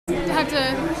to have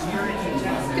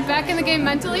to get back in the game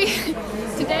mentally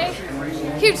today,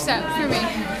 huge step for me.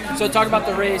 So talk about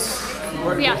the race.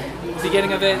 Yeah. The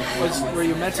beginning of it, were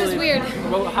you mentally? It was weird.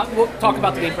 We'll talk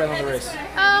about the game plan on the race.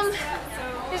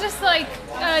 It's just like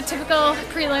a typical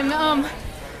prelim,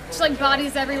 just like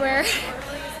bodies everywhere,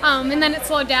 and then it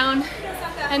slowed down,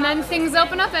 and then things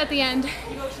open up at the end.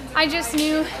 I just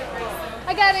knew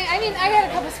I had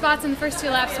a couple spots in the first 2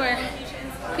 laps where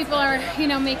people are,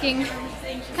 making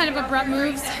kind of abrupt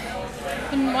moves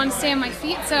and want to stay on my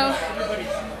feet, so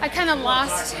I kind of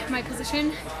lost my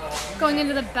position going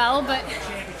into the bell, but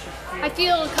I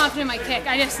feel confident in my kick.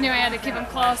 I just knew I had to keep them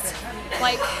close.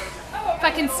 Like, if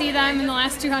I can see them in the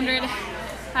last 200,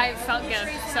 I felt good.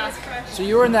 So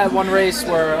you were in that one race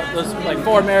where those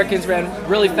 4 Americans ran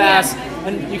really fast,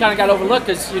 and you kind of got overlooked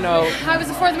because I was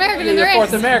the 4th American in the race. You're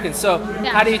the 4th American. So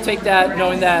how do you take that,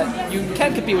 knowing that you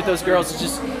can compete with those girls? It's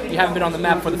just you haven't been on the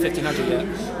map for the 1500 yet.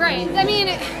 Right. I mean,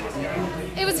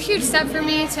 it was a huge step for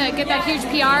me to get that huge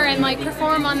PR and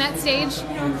perform on that stage.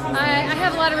 I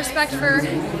have a lot of respect for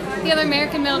the other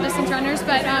American middle distance runners,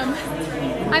 but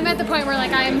I'm at the point where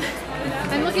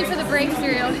I'm looking for the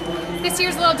breakthrough. This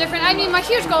year's a little different. I mean, my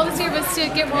huge goal this year was to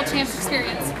get World Champs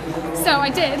experience, so I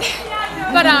did.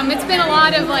 But it's been a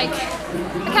lot of I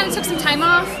kind of took some time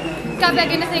off, got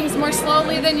back into things more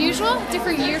slowly than usual.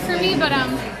 Different year for me, but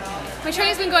my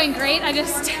training's been going great. I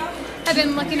just have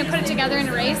been looking to put it together in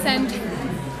a race, and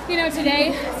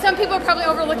today some people are probably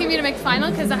overlooking me to make the final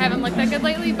because I haven't looked that good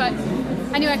lately, but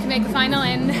I knew I could make the final,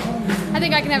 and I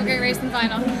think I can have a great race in the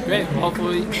final. Great. Well,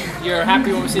 hopefully you're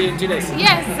happy when we see you in 2 days.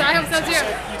 Yes, I hope so too.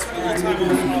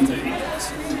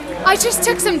 I just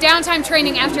took some downtime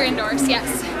training after indoors,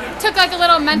 yes. Took a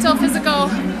little mental, physical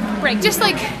break. Just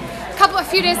a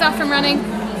few days off from running,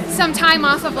 some time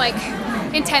off of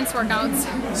intense workouts.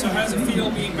 So how does it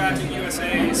feel being back in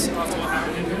USA's after what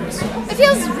happened indoors? It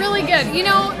feels really good.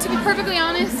 To be perfectly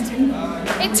honest,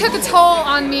 it took a toll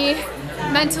on me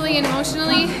mentally and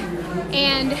emotionally,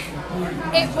 and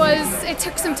it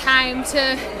took some time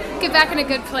to get back in a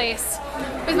good place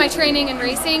with my training and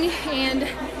racing, and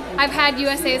I've had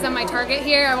USA's on my target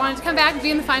here. I wanted to come back and be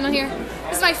in the final here.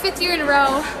 This is my 5th year in a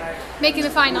row making the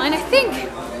final, and I think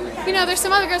there's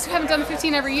some other girls who haven't done the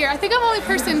 15 every year. I think I'm the only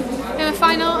person in the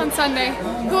final on Sunday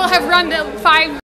who will have run the 5